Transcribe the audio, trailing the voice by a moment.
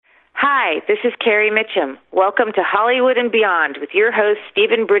Hi, this is Carrie Mitchum. Welcome to Hollywood and Beyond with your host,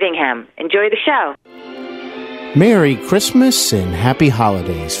 Stephen Brittingham. Enjoy the show. Merry Christmas and Happy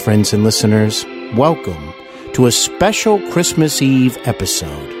Holidays, friends and listeners. Welcome to a special Christmas Eve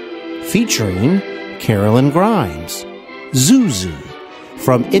episode featuring Karolyn Grimes, Zuzu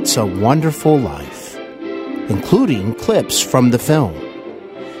from It's a Wonderful Life, including clips from the film.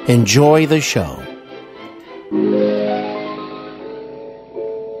 Enjoy the show.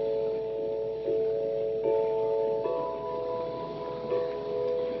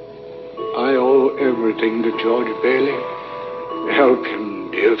 I owe everything to George Bailey. Help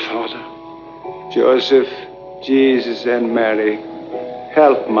him, dear Father. Joseph, Jesus, and Mary,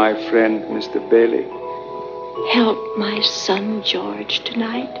 help my friend, Mr. Bailey. Help my son George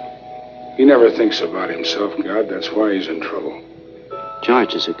tonight. He never thinks about himself, God. That's why he's in trouble.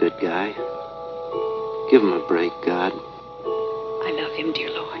 George is a good guy. Give him a break, God. I love him,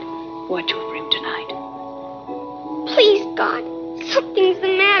 dear Lord. Watch over him tonight. Please, God, something's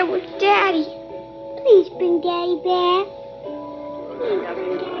the matter with Daddy. Please bring Daddy back.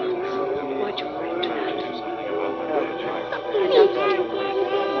 Watch over him tonight.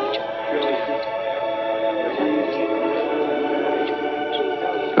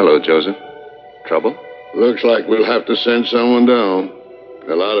 Hello, Joseph. Trouble? Looks like we'll have to send someone down.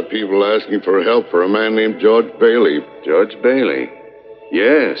 A lot of people asking for help for a man named George Bailey. George Bailey?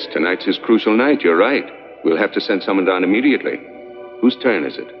 Yes, tonight's his crucial night. You're right. We'll have to send someone down immediately. Whose turn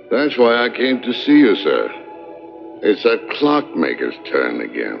is it? That's why I came to see you, sir. It's that clockmaker's turn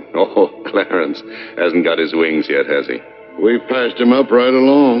again. Oh, Clarence hasn't got his wings yet, has he? We passed him up right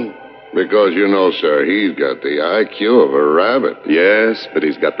along. Because, you know, sir, he's got the IQ of a rabbit. Yes, but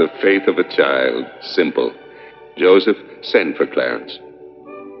he's got the faith of a child. Simple. Joseph, send for Clarence.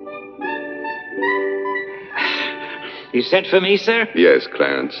 You sent for me, sir? Yes,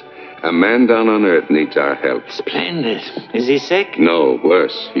 Clarence. A man down on Earth needs our help. Splendid. Is he sick? No,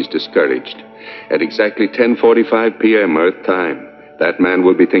 worse. He's discouraged. At exactly 10:45 p.m. Earth time, that man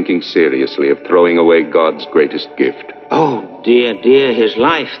will be thinking seriously of throwing away God's greatest gift. Oh, dear, his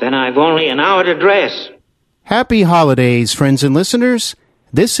life. Then I've only an hour to dress. Happy holidays, friends and listeners.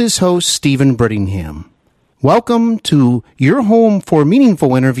 This is host Stephen Brittingham. Welcome to your home for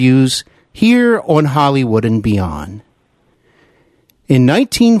meaningful interviews here on Hollywood and Beyond. In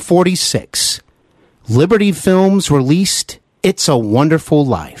 1946, Liberty Films released It's a Wonderful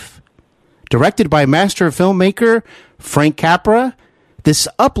Life. Directed by master filmmaker Frank Capra, this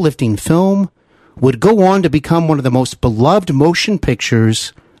uplifting film would go on to become one of the most beloved motion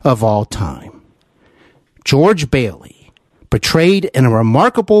pictures of all time. George Bailey, portrayed in a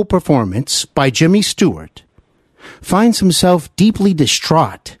remarkable performance by Jimmy Stewart, finds himself deeply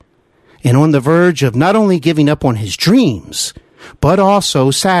distraught and on the verge of not only giving up on his dreams, but also,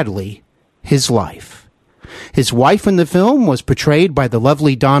 sadly, his life. His wife in the film was portrayed by the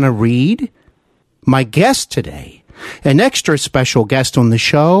lovely Donna Reed. My guest today, an extra special guest on the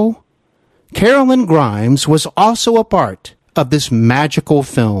show, Karolyn Grimes, was also a part of this magical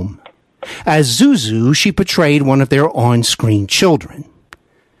film. As Zuzu, she portrayed one of their on-screen children.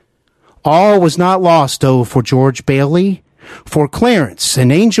 All was not lost, though, for George Bailey, for Clarence,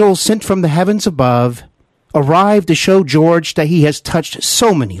 an angel sent from the heavens above, arrived to show George that he has touched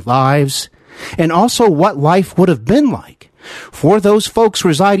so many lives, and also what life would have been like for those folks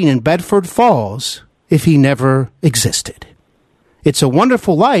residing in Bedford Falls if he never existed. It's a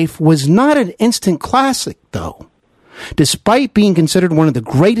Wonderful Life was not an instant classic, though. Despite being considered one of the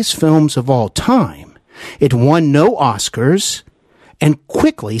greatest films of all time, it won no Oscars and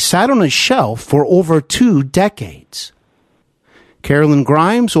quickly sat on a shelf for over 2 decades. Karolyn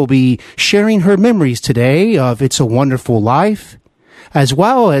Grimes will be sharing her memories today of It's a Wonderful Life, as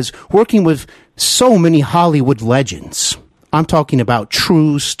well as working with so many Hollywood legends. I'm talking about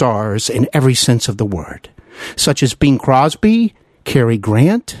true stars in every sense of the word, such as Bing Crosby, Cary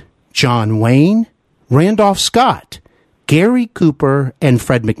Grant, John Wayne, Randolph Scott, Gary Cooper, and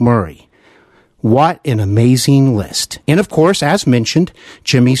Fred McMurray. What an amazing list. And of course, as mentioned,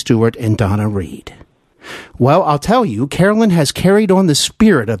 Jimmy Stewart and Donna Reed. Well, I'll tell you, Karolyn has carried on the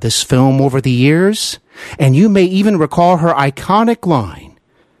spirit of this film over the years, and you may even recall her iconic line,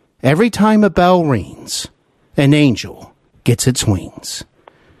 "Every time a bell rings, an angel gets its wings."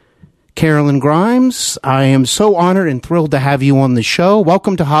 Karolyn Grimes, I am so honored and thrilled to have you on the show.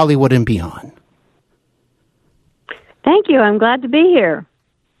 Welcome to Hollywood and Beyond. Thank you. I'm glad to be here.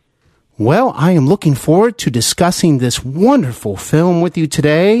 Well, I am looking forward to discussing this wonderful film with you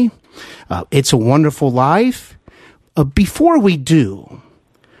today. It's a Wonderful Life. Before we do,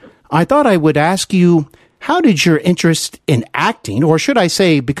 I thought I would ask you, How did your interest in acting, or should I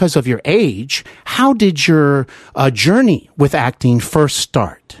say because of your age, how did your journey with acting first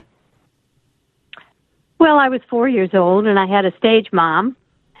start? Well, I was 4 years old, and I had a stage mom,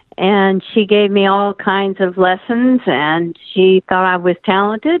 and she gave me all kinds of lessons, and she thought I was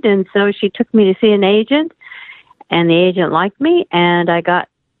talented, and so she took me to see an agent, and the agent liked me, and I got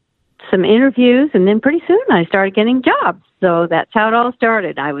some interviews, and then pretty soon I started getting jobs. So that's how it all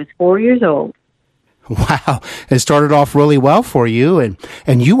started. I was 4 years old. Wow. It started off really well for you,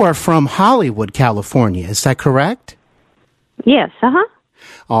 and you are from Hollywood, California. Is that correct? Yes,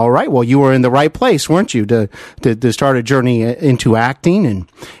 All right. Well, you were in the right place, weren't you, to start a journey into acting?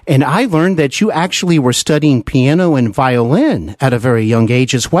 And I learned that you actually were studying piano and violin at a very young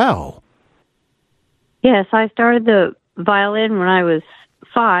age as well. Yes, I started the violin when I was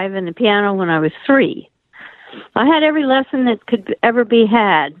 5 and the piano when I was 3. I had every lesson that could ever be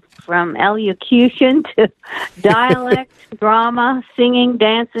had, from elocution to dialect, drama, singing,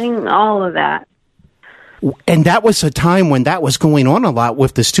 dancing, all of that. And that was a time when that was going on a lot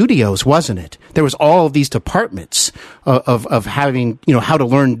with the studios, wasn't it? There was all of these departments of having, how to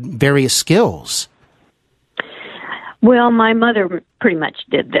learn various skills. Well, my mother pretty much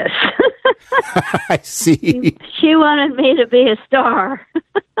did this. I see. She wanted me to be a star.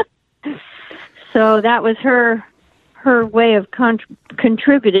 So that was her way of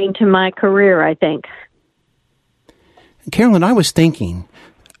contributing to my career, I think. Karolyn, I was thinking,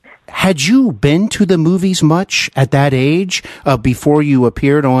 had you been to the movies much at that age before you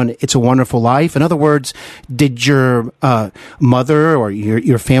appeared on It's a Wonderful Life? In other words, did your mother or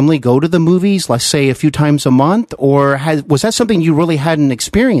your family go to the movies, let's say, a few times a month? Or was that something you really hadn't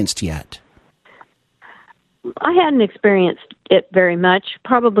experienced yet? I hadn't experienced it very much.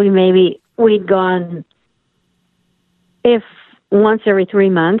 Probably maybe we'd gone if once every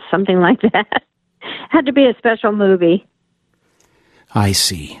 3 months, something like that. Had to be a special movie. I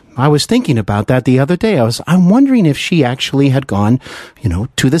see. I was thinking about that the other day. I'm wondering if she actually had gone,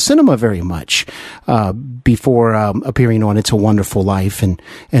 to the cinema very much before appearing on It's a Wonderful Life and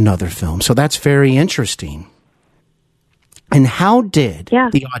other films. So that's very interesting. And how did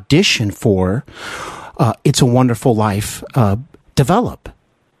the audition for It's a Wonderful Life develop?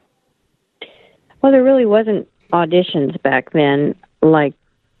 Well, there really wasn't auditions back then like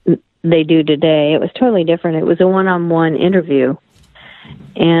they do today. It was totally different. It was a one-on-one interview.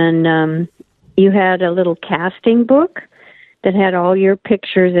 And you had a little casting book that had all your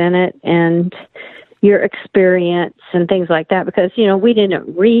pictures in it and your experience and things like that, because, we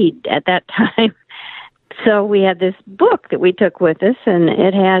didn't read at that time. So we had this book that we took with us, and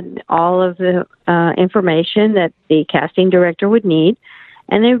it had all of the information that the casting director would need.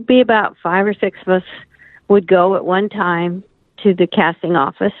 And there would be about 5 or 6 of us would go at one time to the casting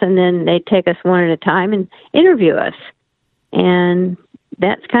office, and then they'd take us one at a time and interview us. And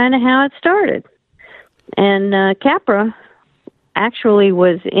that's kind of how it started. And Capra actually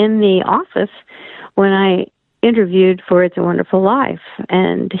was in the office when I interviewed for It's a Wonderful Life,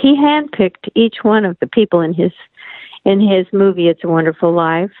 and he handpicked each one of the people in his movie It's a Wonderful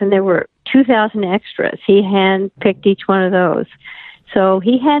Life, and there were 2,000 extras. He handpicked each one of those. So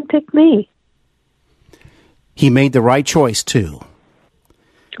he handpicked me. He made the right choice, too.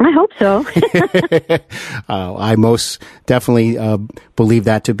 I hope so. I most definitely believe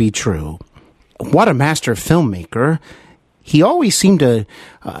that to be true. What a master filmmaker. He always seemed to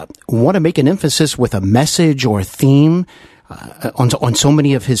want to make an emphasis with a message or theme on so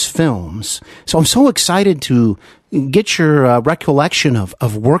many of his films. So I'm so excited to get your recollection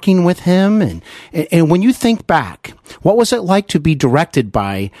of working with him. And when you think back, what was it like to be directed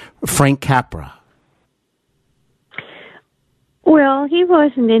by Frank Capra? Well, he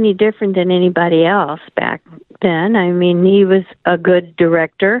wasn't any different than anybody else back then. I mean, he was a good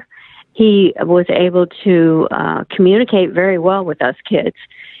director. He was able to communicate very well with us kids.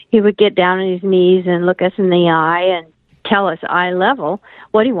 He would get down on his knees and look us in the eye and tell us eye level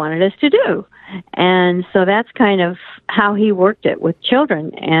what he wanted us to do. And so that's kind of how he worked it with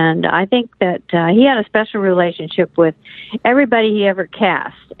children. And I think that he had a special relationship with everybody he ever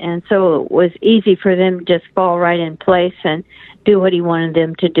cast. And so it was easy for them to just fall right in place and do what he wanted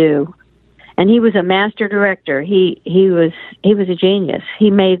them to do. And he was a master director. He was a genius.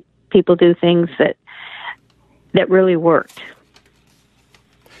 He made people do things that really worked.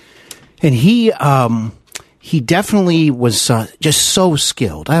 And he definitely was just so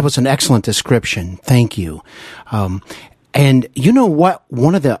skilled. That was an excellent description. Thank you. And you know what?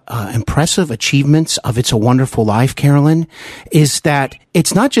 One of the impressive achievements of It's a Wonderful Life, Karolyn, is that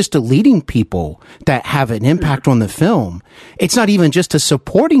it's not just the leading people that have an impact on the film. It's not even just the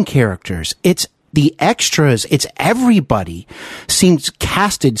supporting characters. It's the extras, it's everybody seems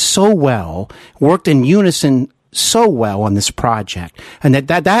casted so well, worked in unison so well on this project. And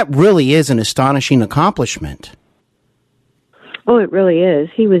that really is an astonishing accomplishment. Oh, it really is.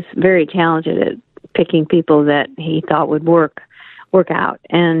 He was very talented at picking people that he thought would work out,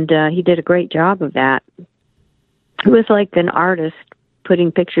 and he did a great job of that. He was like an artist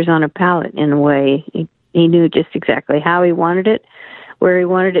putting pictures on a palette in a way. He knew just exactly how he wanted it, where he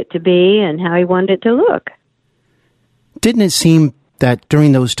wanted it to be, and how he wanted it to look. Didn't it seem that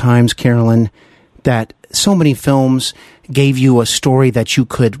during those times, Karolyn, that so many films gave you a story that you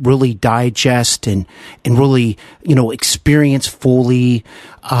could really digest and really, experience fully?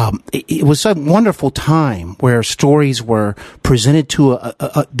 It was a wonderful time where stories were presented to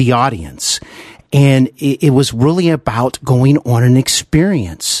the audience. And it was really about going on an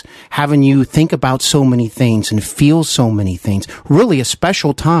experience, having you think about so many things and feel so many things. Really a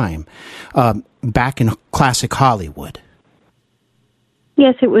special time back in classic Hollywood.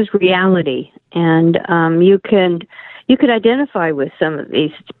 Yes, it was reality, and you could identify with some of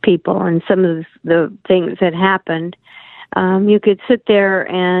these people and some of the things that happened. You could sit there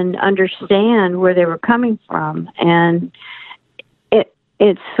and understand where they were coming from, and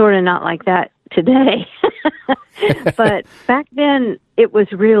it's sort of not like that today. But back then, it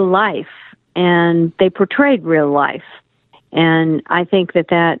was real life, and they portrayed real life, and I think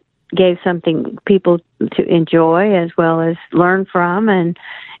that gave something people to enjoy as well as learn from and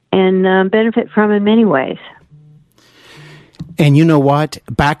benefit from in many ways. And you know what?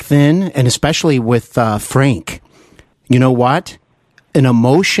 Back then, and especially with Frank, you know what? An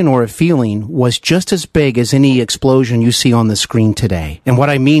emotion or a feeling was just as big as any explosion you see on the screen today. And what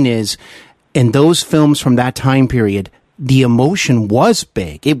I mean is, in those films from that time period, the emotion was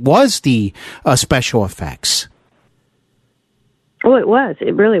big. It was the special effects. Oh, it was.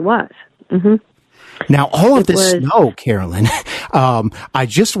 It really was. Mm-hmm. Now, all of this snow, Karolyn, I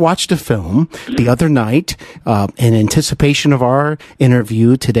just watched a film the other night in anticipation of our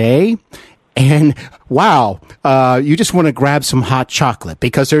interview today. And wow, you just want to grab some hot chocolate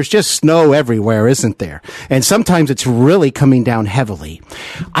because there's just snow everywhere, isn't there? And sometimes it's really coming down heavily.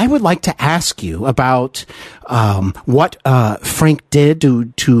 I would like to ask you about what Frank did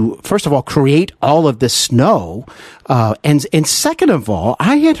to first of all create all of this snow, and second of all,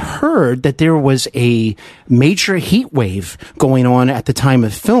 I had heard that there was a major heat wave going on at the time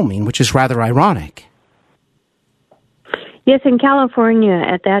of filming, which is rather ironic. Yes, in California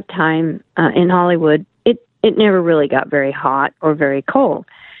at that time, in Hollywood, it never really got very hot or very cold.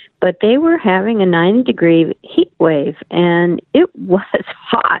 But they were having a 90-degree heat wave, and it was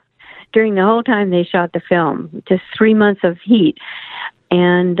hot during the whole time they shot the film, just 3 months of heat.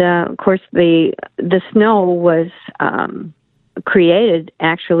 And, of course, the snow was created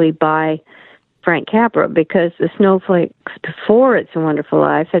actually by Frank Capra, because the snowflakes before It's a Wonderful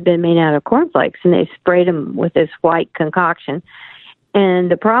Life had been made out of cornflakes, and they sprayed them with this white concoction. And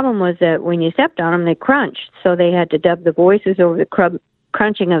the problem was that when you stepped on them, they crunched, so they had to dub the voices over the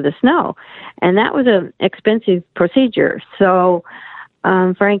crunching of the snow. And that was an expensive procedure. So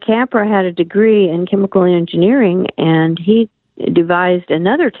Frank Capra had a degree in chemical engineering, and he devised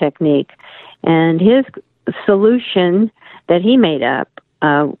another technique. And his solution that he made up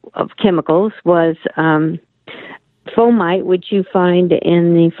of chemicals was foamite, which you find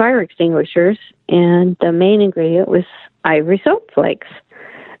in the fire extinguishers, and the main ingredient was ivory soap flakes.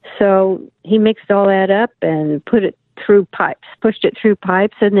 So he mixed all that up and pushed it through pipes,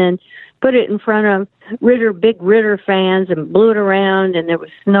 and then put it in front of big Ritter fans and blew it around, and there was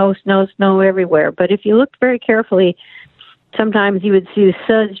snow everywhere. But if you looked very carefully, sometimes you would see the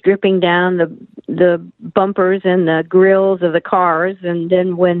suds dripping down the bumpers and the grills of the cars, and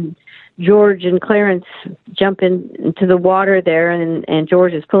then when George and Clarence jump into the water there, and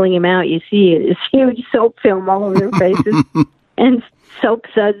George is pulling him out, you see this huge soap film all over their faces, and soap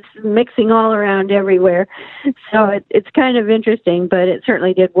suds mixing all around everywhere. So it's kind of interesting, but it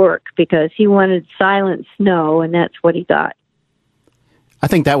certainly did work because he wanted silent snow, and that's what he got. I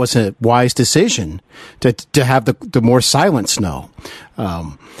think that was a wise decision to have the more silent snow.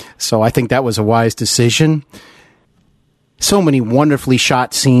 So I think that was a wise decision. So many wonderfully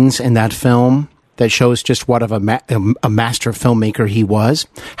shot scenes in that film that shows just what of a master filmmaker he was.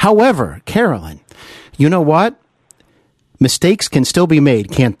 However, Karolyn, you know what? Mistakes can still be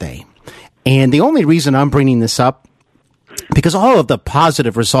made, can't they? And the only reason I'm bringing this up because all of the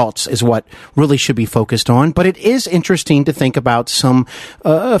positive results is what really should be focused on. But it is interesting to think about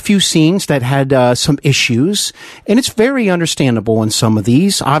a few scenes that had some issues, and it's very understandable in some of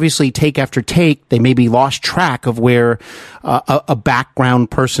these. Obviously, take after take, they maybe lost track of where a background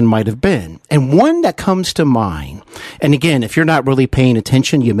person might have been. And one that comes to mind, and again, if you're not really paying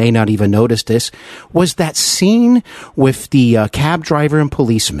attention, you may not even notice this, was that scene with the cab driver and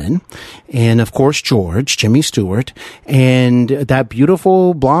policeman, and of course Jimmy Stewart, and that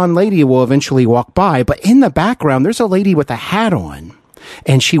beautiful blonde lady will eventually walk by. But in the background, there's a lady with a hat on,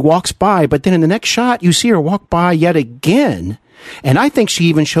 and she walks by. But then in the next shot, you see her walk by yet again. And I think she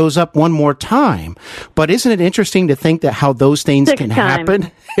even shows up one more time. But isn't it interesting to think that how those things can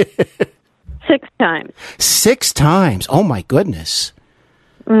happen? 6 times. 6 times. Oh, my goodness.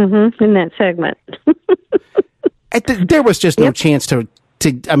 Mm-hmm. In that segment. There was just no chance to,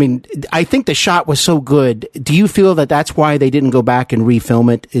 I mean, I think the shot was so good. Do you feel that that's why they didn't go back and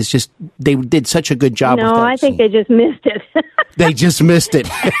refilm it? It's just they did such a good job with that. No, I think they just missed it. They just missed it.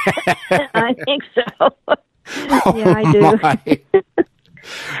 I think so. Oh, yeah, I do.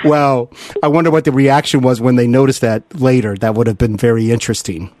 Well, I wonder what the reaction was when they noticed that later. That would have been very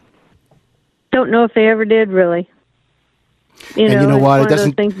interesting. Don't know if they ever did, really. You know what? It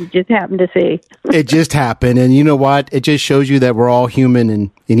doesn't. Things you just happen to see. It just happened, and you know what? It just shows you that we're all human,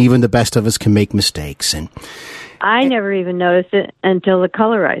 and even the best of us can make mistakes. And I never even noticed it until the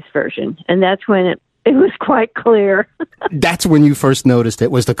colorized version, and that's when it was quite clear. That's when you first noticed it,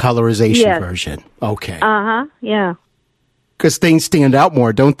 was the colorization version. Okay. Yeah. Because things stand out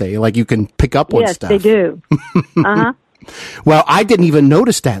more, don't they? Like you can pick up on stuff. Yes, they do. Well, I didn't even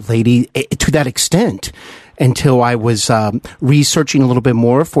notice that lady to that extent until I was researching a little bit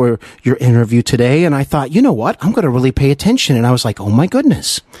more for your interview today. And I thought, you know what? I'm going to really pay attention. And I was like, oh, my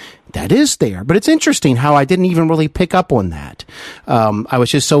goodness, that is there. But it's interesting how I didn't even really pick up on that. I was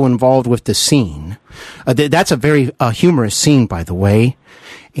just so involved with the scene. That's a very humorous scene, by the way.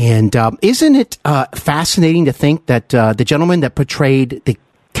 And isn't it fascinating to think that the gentleman that portrayed the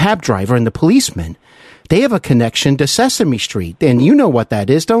cab driver and the policeman, they have a connection to Sesame Street. And you know what that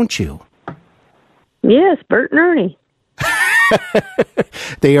is, don't you? Yes, Bert and Ernie.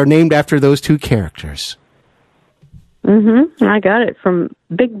 They are named after those two characters. Mm-hmm. I got it from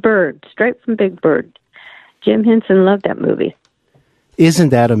Big Bird, straight from Big Bird. Jim Henson loved that movie. Isn't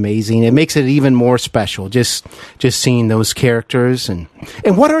that amazing? It makes it even more special, just seeing those characters. And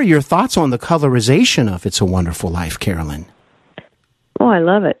what are your thoughts on the colorization of It's a Wonderful Life, Karolyn? Oh, I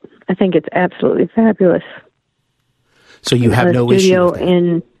love it. I think it's absolutely fabulous. So you have no issue with that?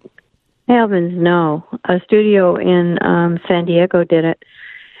 In Heavens, no. A studio in San Diego did it,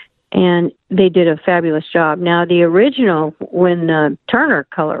 and they did a fabulous job. Now, the original, when Turner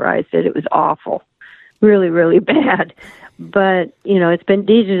colorized it, it was awful. Really, really bad. But, it's been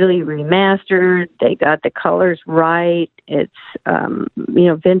digitally remastered. They got the colors right. It's,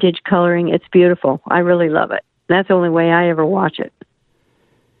 vintage coloring. It's beautiful. I really love it. That's the only way I ever watch it.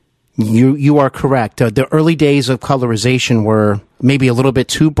 You are correct. The early days of colorization were maybe a little bit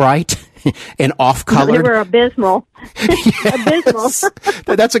too bright and off-colored. They were abysmal. Abysmal.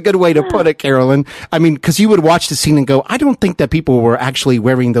 That's a good way to put it, Karolyn. I mean, because you would watch the scene and go, I don't think that people were actually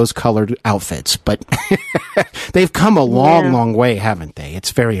wearing those colored outfits. But they've come a long, long way, haven't they? It's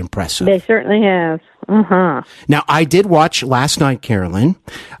very impressive. They certainly have. Uh-huh. Now, I did watch last night, Karolyn.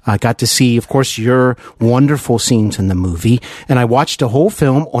 I got to see, of course, your wonderful scenes in the movie. And I watched the whole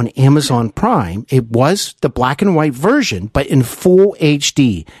film on Amazon Prime. It was the black and white version, but in full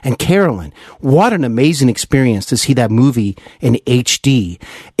HD. And Karolyn, what an amazing experience to see that movie in HD.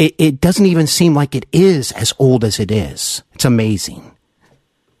 It doesn't even seem like it is as old as it is. It's amazing.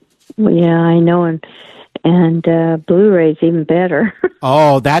 Well, yeah, I know. And Blu-ray's even better.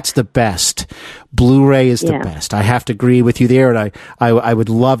 Oh, that's the best. Blu-ray is the best. I have to agree with you there, and I would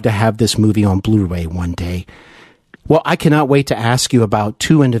love to have this movie on Blu-ray one day. Well, I cannot wait to ask you about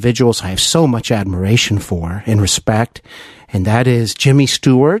two individuals I have so much admiration for and respect, and that is Jimmy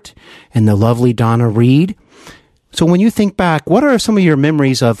Stewart and the lovely Donna Reed. So when you think back, what are some of your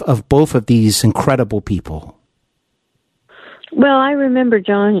memories of both of these incredible people? Well, I remember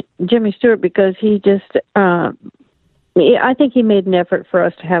Jimmy Stewart because he just, I think he made an effort for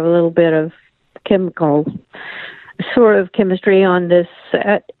us to have a little bit of sort of chemistry on this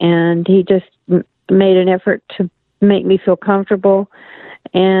set, and he just made an effort to make me feel comfortable,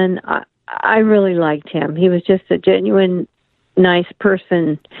 and I really liked him. He was just a genuine, nice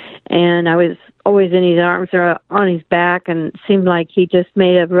person, and I was always in his arms or on his back, and it seemed like he just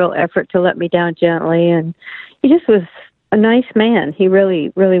made a real effort to let me down gently, and he just was a nice man. He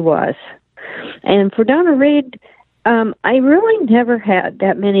really, really was. And for Donna Reed, I really never had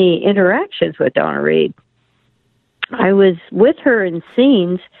that many interactions with Donna Reed. I was with her in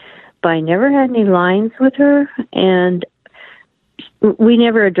scenes, but I never had any lines with her, and we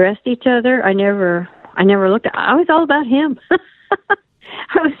never addressed each other. I never looked. I was all about him.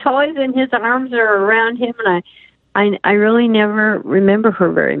 I was always in his arms or around him, and I really never remember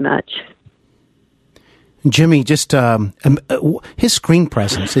her very much. Jimmy, just his screen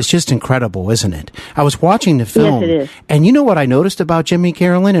presence is just incredible, isn't it? I was watching the film, yes, it is. And you know what I noticed about Jimmy,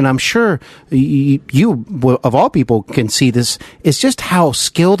 Karolyn, and I'm sure you of all people can see this, is just how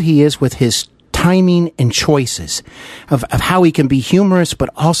skilled he is with his timing and choices of how he can be humorous but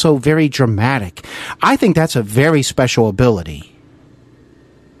also very dramatic. I think that's a very special ability.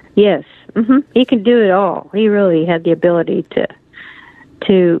 Yes, he can do it all. He really had the ability to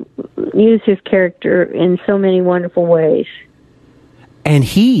use his character in so many wonderful ways. And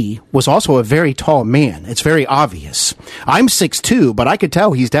he was also a very tall man. It's very obvious. I'm 6'2", but I could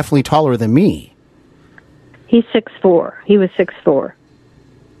tell he's definitely taller than me. He's 6'4". He was 6'4".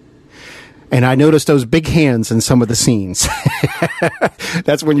 And I noticed those big hands in some of the scenes.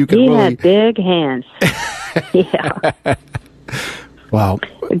 That's when you can really... He had big hands. Yeah. Wow.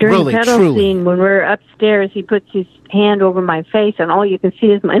 During really, the pedal truly. scene, when we're upstairs, he puts his hand over my face, and all you can see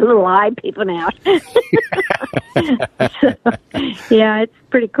is my little eye peeping out. So, yeah, it's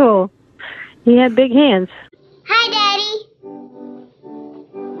pretty cool. He had big hands. Hi, Daddy.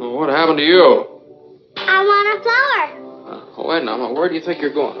 Well, what happened to you? I want a flower. Wait now, where do you think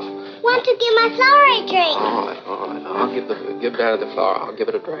you're going? Want to give my flower a drink. All right. I'll give Daddy the flower. I'll give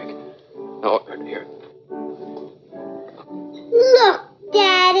it a drink. Oh, here. Look,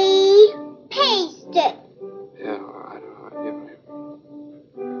 Daddy. Taste it. Yeah, all right. Give me.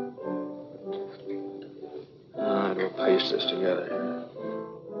 All right, we'll paste this together here.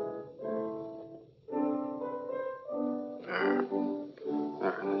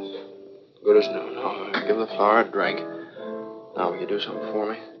 There it is. Good as new. Now, give the flower a drink. Now, will you do something for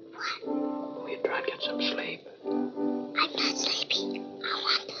me? Will you try and get some sleep? I'm not sleepy. I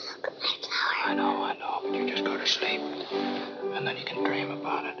want to look at my flower. I know, but you just go to sleep. And then you can dream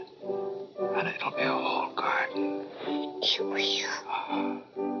about it. And it'll be a whole garden. It will.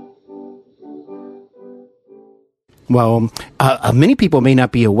 Well, many people may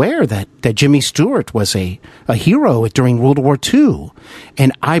not be aware that Jimmy Stewart was a hero during World War II.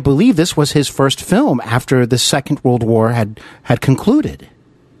 And I believe this was his first film after the Second World War had concluded.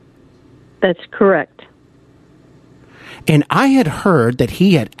 That's correct. And I had heard that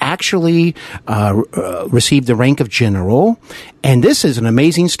he had actually received the rank of general. And this is an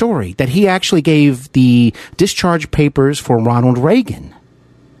amazing story, that he actually gave the discharge papers for Ronald Reagan.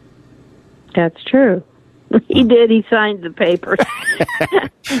 That's true. He did. He signed the papers.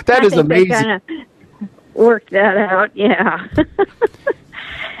 That is amazing. They kind of worked that out, yeah.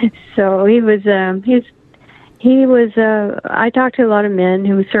 So he was, I talked to a lot of men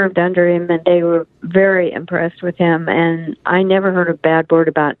who served under him, and they were very impressed with him, and I never heard a bad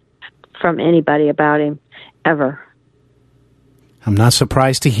word from anybody about him, ever. I'm not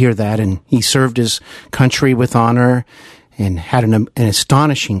surprised to hear that, and he served his country with honor and had an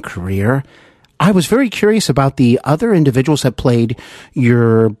astonishing career. I was very curious about the other individuals that played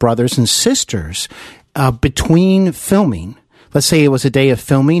your brothers and sisters between filming. Let's say it was a day of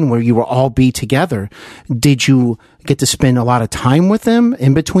filming where you will all be together. Did you get to spend a lot of time with them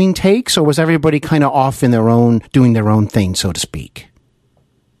in between takes, or was everybody kind of off in their own, doing their own thing, so to speak?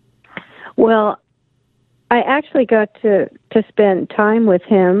 Well, I actually got to spend time with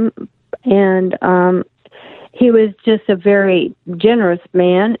him, and he was just a very generous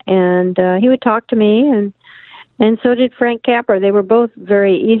man, and he would talk to me, and so did Frank Capra. They were both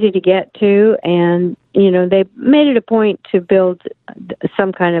very easy to get to, and they made it a point to build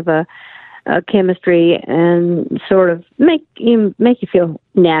some kind of a chemistry and sort of make you feel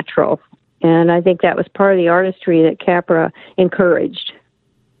natural. And I think that was part of the artistry that Capra encouraged.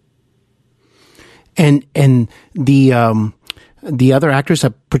 And the other actors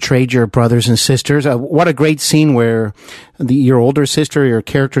that portrayed your brothers and sisters, what a great scene where your older sister, your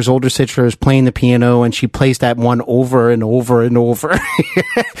character's older sister, is playing the piano, and she plays that one over and over and over.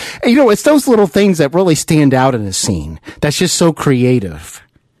 It's those little things that really stand out in a scene. That's just so creative.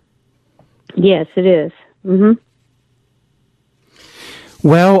 Yes, it is. Mm-hmm.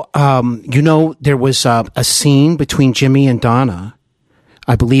 Well, there was a scene between Jimmy and Donna,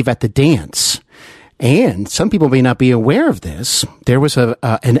 I believe, at the dance. And some people may not be aware of this. There was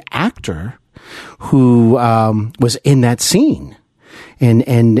an actor who was in that scene,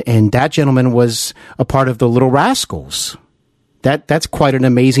 and that gentleman was a part of the Little Rascals. That's quite an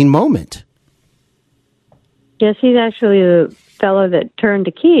amazing moment. Yes, he's actually the fellow that turned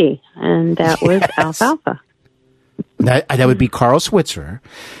the key, and that was Alfalfa. That would be Carl Switzer,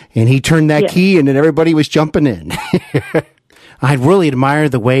 and he turned that key, and then everybody was jumping in. I really admire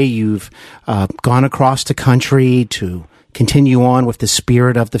the way you've gone across the country to continue on with the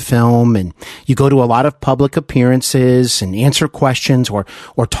spirit of the film, and you go to a lot of public appearances and answer questions or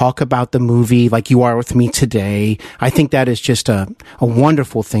talk about the movie like you are with me today. I think that is just a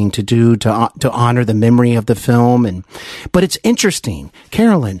wonderful thing to do to honor the memory of the film. But it's interesting,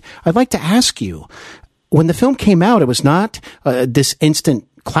 Karolyn, I'd like to ask you, when the film came out, it was not this instant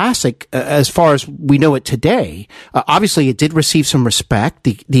classic as far as we know it today. Obviously, it did receive some respect,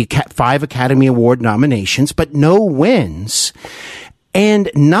 the 5 Academy Award nominations, but no wins,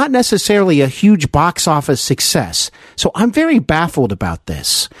 and not necessarily a huge box office success. So I'm very baffled about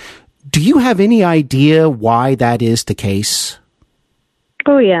this. Do you have any idea why that is the case?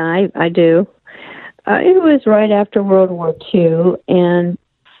 Oh, yeah, I do. It was right after World War II, and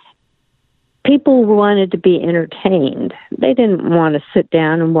people wanted to be entertained. They didn't want to sit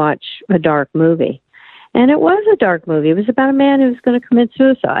down and watch a dark movie. And it was a dark movie. It was about a man who was going to commit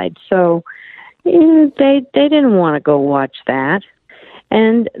suicide. So they didn't want to go watch that.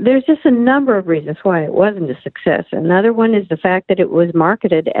 And there's just a number of reasons why it wasn't a success. Another one is the fact that it was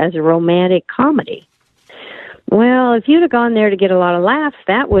marketed as a romantic comedy. Well, if you'd have gone there to get a lot of laughs,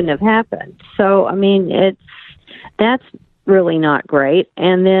 that wouldn't have happened. So, I mean, that's really not great.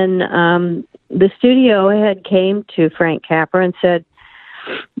 And then the studio head came to Frank Capra and said,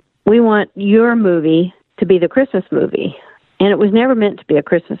 "We want your movie to be the Christmas movie." And it was never meant to be a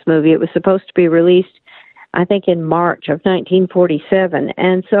Christmas movie. It was supposed to be released, I think, in March of 1947.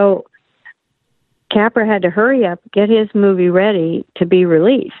 And so Capra had to hurry up, get his movie ready to be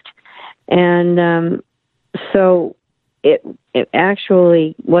released. And so it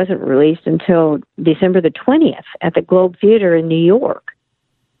actually wasn't released until December the 20th at the Globe Theater in New York.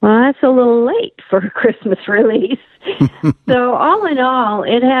 Well, that's a little late for a Christmas release. So all in all,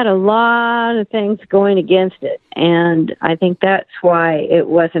 it had a lot of things going against it, and I think that's why it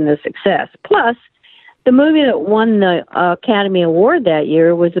wasn't a success. Plus, the movie that won the Academy Award that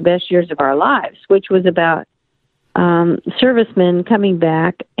year was The Best Years of Our Lives, which was about servicemen coming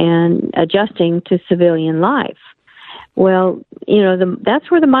back and adjusting to civilian life. Well,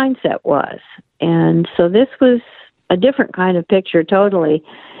 that's where the mindset was. And so this was a different kind of picture totally,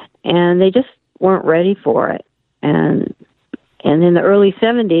 and they just weren't ready for it. And in the early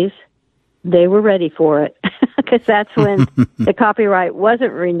 70s, they were ready for it, because that's when the copyright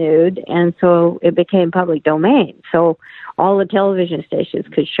wasn't renewed, and so it became public domain. So all the television stations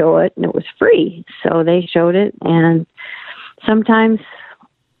could show it, and it was free. So they showed it, and sometimes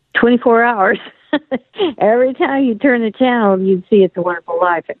 24 hours. Every time you turn the channel, you'd see It's a Wonderful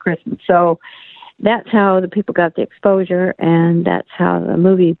Life at Christmas. So that's how the people got the exposure, and that's how the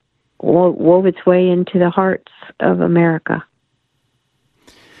movie wove its way into the hearts of America.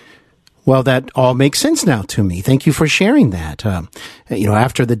 Well, that all makes sense now to me. Thank you for sharing that.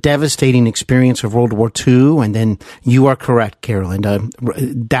 After the devastating experience of World War II, and then you are correct, Karolyn,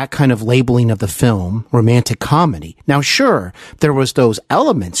 that kind of labeling of the film, romantic comedy. Now, sure, there was those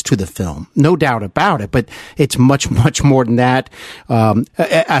elements to the film, no doubt about it, but it's much, much more than that.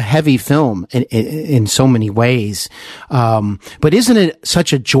 A heavy film in so many ways. But isn't it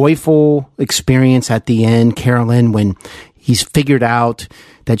such a joyful experience at the end, Karolyn, when he's figured out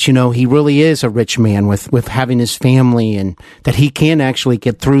that, he really is a rich man with having his family, and that he can actually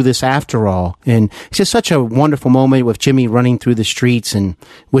get through this after all. And it's just such a wonderful moment with Jimmy running through the streets and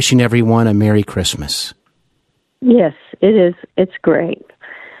wishing everyone a Merry Christmas. Yes, it is. It's great.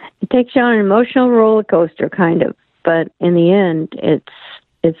 It takes you on an emotional roller coaster, kind of, but in the end,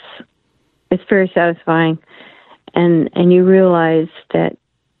 it's very satisfying, and you realize that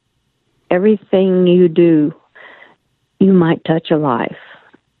everything you do, you might touch a life,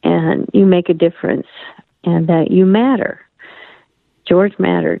 and you make a difference, and that you matter. George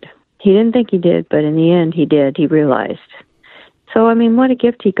mattered. He didn't think he did, but in the end he did. He realized. So, I mean, what a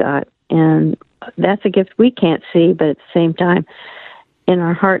gift he got. And that's a gift we can't see, but at the same time, in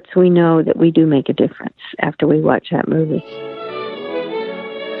our hearts, we know that we do make a difference after we watch that movie.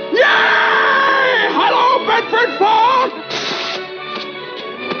 Yay! Hello, Bedford Falls!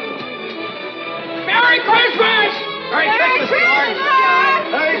 Merry Christmas! Merry Christmas, George!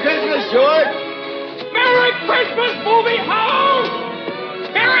 Merry Christmas, George! Merry Christmas, movie house!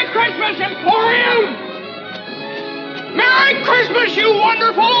 Merry Christmas, Emporium! Merry Christmas, you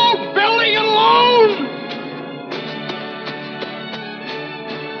wonderful old building and loan!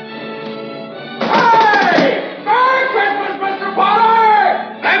 Hey! Merry Christmas, Mr.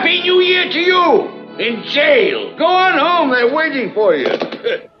 Potter! Happy New Year to you! In jail. Go on home. They're waiting for you.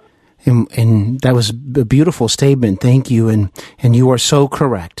 And that was a beautiful statement. Thank you. And you are so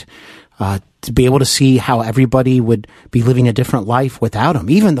correct. To be able to see how everybody would be living a different life without him,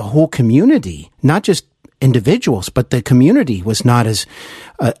 even the whole community, not just individuals, but the community was not as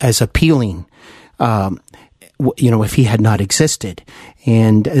appealing, if he had not existed.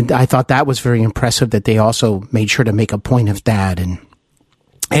 And I thought that was very impressive that they also made sure to make a point of that. And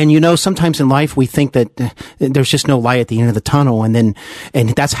sometimes in life we think that there's just no light at the end of the tunnel, and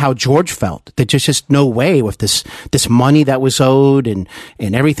that's how George felt. That there's just no way with this money that was owed and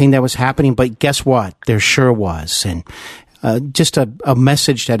everything that was happening. But guess what? There sure was, and just a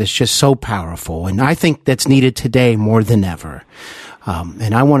message that is just so powerful, and I think that's needed today more than ever.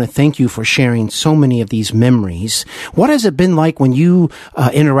 And I want to thank you for sharing so many of these memories. What has it been like when you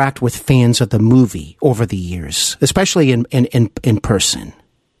interact with fans of the movie over the years, especially in person?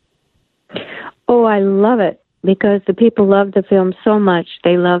 Oh, I love it because the people love the film so much.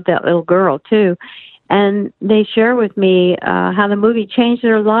 They love that little girl, too. And they share with me how the movie changed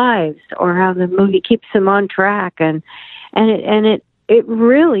their lives or how the movie keeps them on track. And it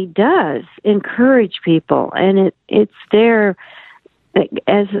really does encourage people. And it's there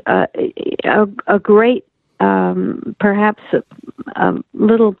as a great, perhaps a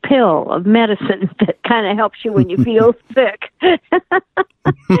little pill of medicine that kind of helps you when you feel sick.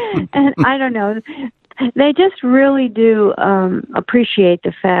 And I don't know, they just really do appreciate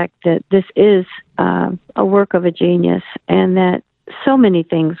the fact that this is a work of a genius, and that so many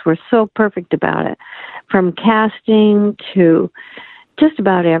things were so perfect about it, from casting to just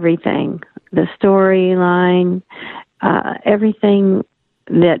about everything, the storyline, everything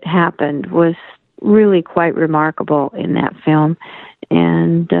that happened was really quite remarkable in that film.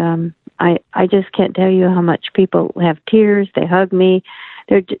 And I just can't tell you how much people have tears. They hug me.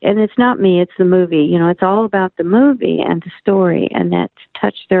 And it's not me, it's the movie. It's all about the movie and the story, and that's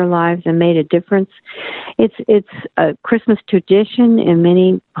touched their lives and made a difference. It's a Christmas tradition in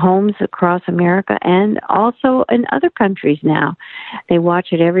many homes across America and also in other countries now. They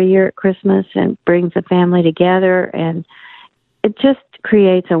watch it every year at Christmas and brings the family together, and it just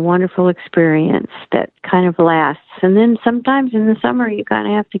creates a wonderful experience that kind of lasts. And then sometimes in the summer, you kind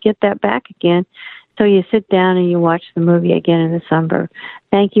of have to get that back again. So you sit down and you watch the movie again in the summer.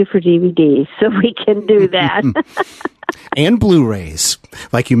 Thank you for DVDs, so we can do that. And Blu-rays,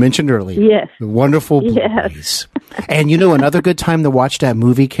 like you mentioned earlier. Yes. Wonderful Blu-rays. Yes. And another good time to watch that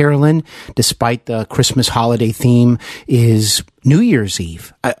movie, Karolyn, despite the Christmas holiday theme, is New Year's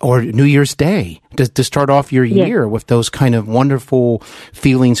Eve or New Year's Day to start off your year with those kind of wonderful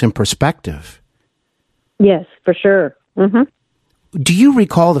feelings and perspective. Yes, for sure. Mm-hmm. Do you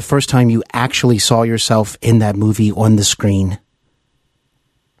recall the first time you actually saw yourself in that movie on the screen?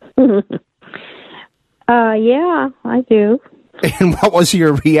 Yeah, I do. And what was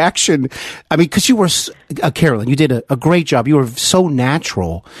your reaction? I mean, because you were, Karolyn, you did a great job. You were so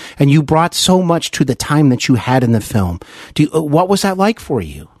natural, and you brought so much to the time that you had in the film. What was that like for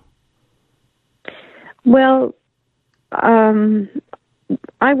you? Well,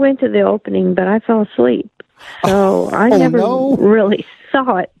 I went to the opening, but I fell asleep. So I never really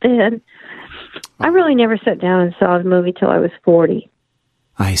saw it then. I really never sat down and saw the movie till I was 40.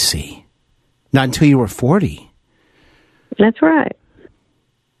 I see. Not until you were 40. That's right.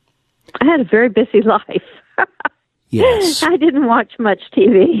 I had a very busy life. Yes. I didn't watch much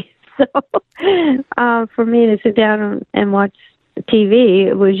TV. So for me to sit down and watch TV,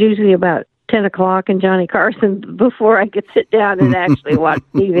 it was usually about 10 o'clock and Johnny Carson before I could sit down and actually watch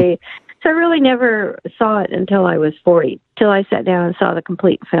TV. So I really never saw it until I was 40, till I sat down and saw the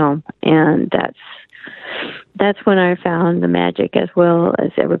complete film. And that's when I found the magic as well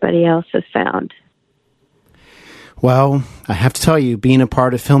as everybody else has found. Well, I have to tell you, being a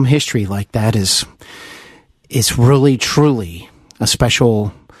part of film history like that is really, truly a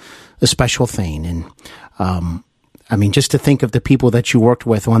special thing. And, I mean, just to think of the people that you worked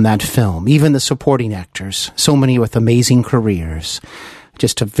with on that film, even the supporting actors, so many with amazing careers.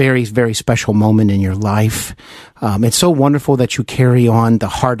 Just a very, very special moment in your life. It's so wonderful that you carry on the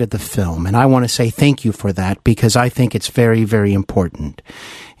heart of the film. And I want to say thank you for that, because I think it's very, very important.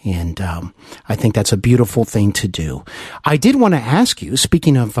 And I think that's a beautiful thing to do. I did want to ask you,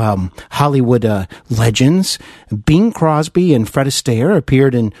 speaking of Hollywood legends, Bing Crosby and Fred Astaire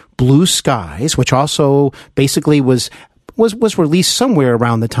appeared in Blue Skies, which also basically was released somewhere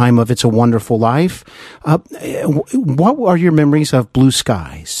around the time of It's a Wonderful Life. What are your memories of Blue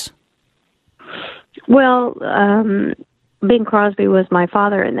Skies? Well, Bing Crosby was my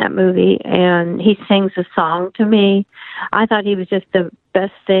father in that movie, and he sings a song to me. I thought he was just the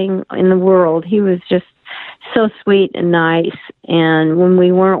best thing in the world. He was just so sweet and nice. And when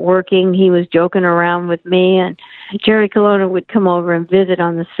we weren't working, he was joking around with me. And Jerry Colonna would come over and visit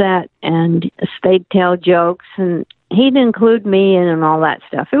on the set, and they'd tell jokes, and he'd include me in and all that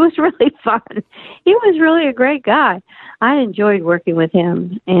stuff. It was really fun. He was really a great guy. I enjoyed working with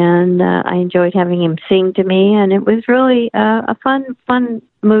him, and I enjoyed having him sing to me, and it was really a fun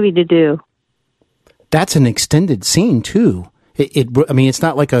movie to do. That's an extended scene, too. I mean, it's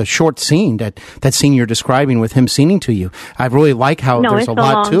not like a short scene, that scene you're describing with him singing to you. I really like how there's a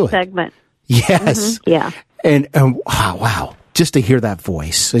lot to it. No, it's a long segment. Yes. Mm-hmm. Yeah. And wow, just to hear that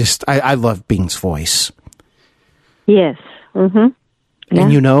voice. I love Bing's voice. Yes. Mm-hmm. Yeah.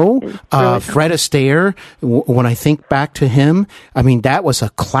 And really Fred Astaire, when I think back to him, I mean, that was a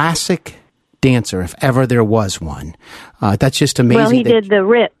classic dancer, if ever there was one. That's just amazing. Well, he did the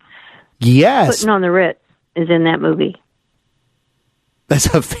Ritz. Yes. Putting on the Ritz is in that movie. That's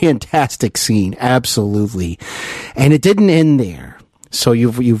a fantastic scene, absolutely. And it didn't end there. So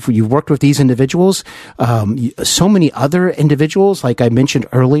you've worked with these individuals, so many other individuals, like I mentioned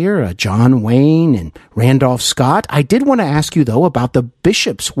earlier, John Wayne and Randolph Scott. I did want to ask you, though, about The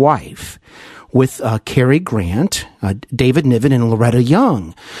Bishop's Wife with Cary Grant, David Niven, and Loretta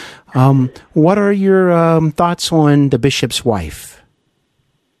Young. What are your thoughts on The Bishop's Wife?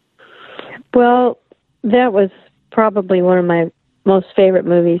 Well, that was probably one of my most favorite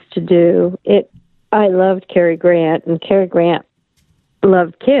movies to do. I loved Cary Grant, and Cary Grant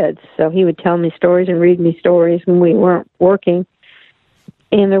loved kids, so he would tell me stories and read me stories when we weren't working.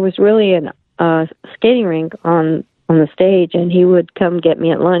 And there was really a skating rink on the stage, and he would come get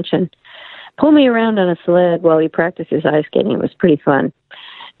me at lunch and pull me around on a sled while he practiced his ice skating. It was pretty fun.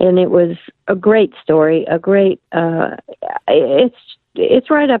 And it was a great story, a great, it's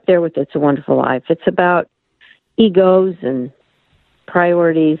right up there with It's a Wonderful Life. It's about egos and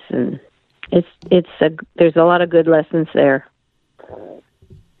priorities, and there's a lot of good lessons there.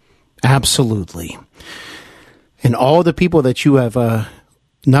 Absolutely. And all the people that you have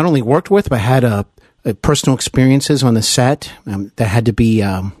not only worked with, but had personal experiences on the set, that had to be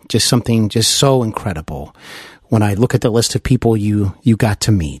just something just so incredible. When I look at the list of people you got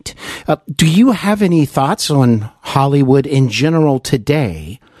to meet, do you have any thoughts on Hollywood in general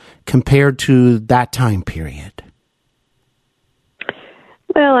today compared to that time period?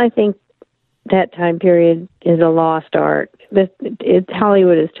 Well, I think that time period is a lost art.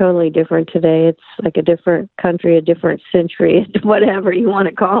 Hollywood is totally different today. It's like a different country, a different century, whatever you want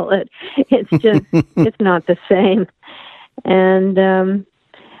to call it. It's just, it's not the same. And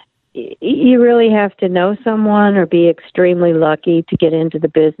you really have to know someone or be extremely lucky to get into the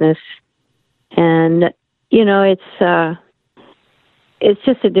business. And, it's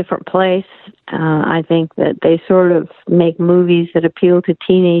just a different place. I think that they sort of make movies that appeal to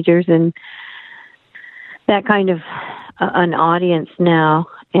teenagers and that kind of an audience now.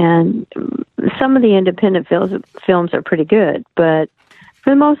 And some of the independent films are pretty good, but for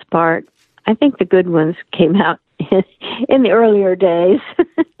the most part, I think the good ones came out in the earlier days.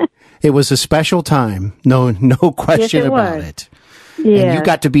 It was a special time. No question about it. Yeah. And you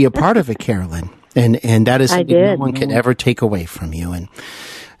got to be a part of it, Karolyn. And that is something no one can ever take away from you. And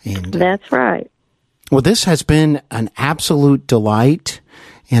that's right. Well, this has been an absolute delight.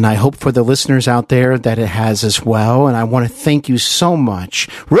 And I hope for the listeners out there that it has as well. And I want to thank you so much.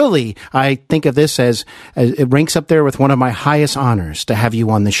 Really, I think of this as it ranks up there with one of my highest honors to have you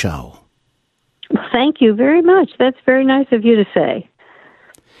on the show. Thank you very much. That's very nice of you to say.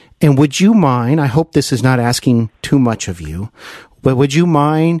 And would you mind, I hope this is not asking too much of you, but would you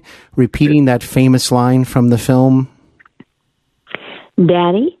mind repeating that famous line from the film?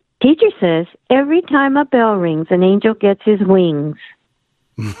 Daddy, teacher says, every time a bell rings, an angel gets his wings.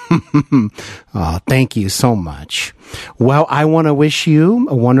 Oh, thank you so much. Well, I want to wish you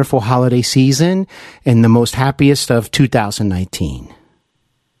a wonderful holiday season and the most happiest of 2019.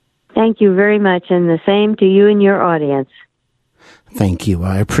 Thank you very much, and the same to you and your audience. Thank you.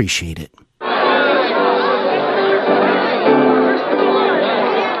 I appreciate it.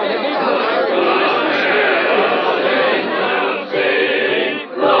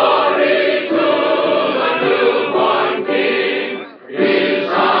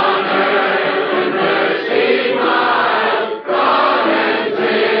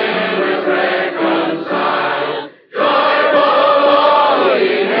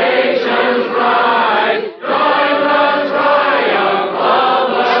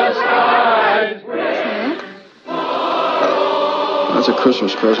 That's a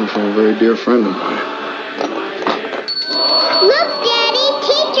Christmas present from a very dear friend of mine. Look, Daddy,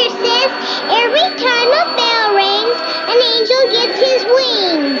 teacher says every time a bell rings, an angel gets his wings.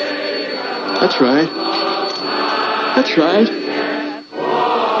 That's right. That's right.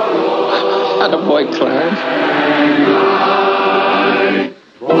 Attaboy, Clarence.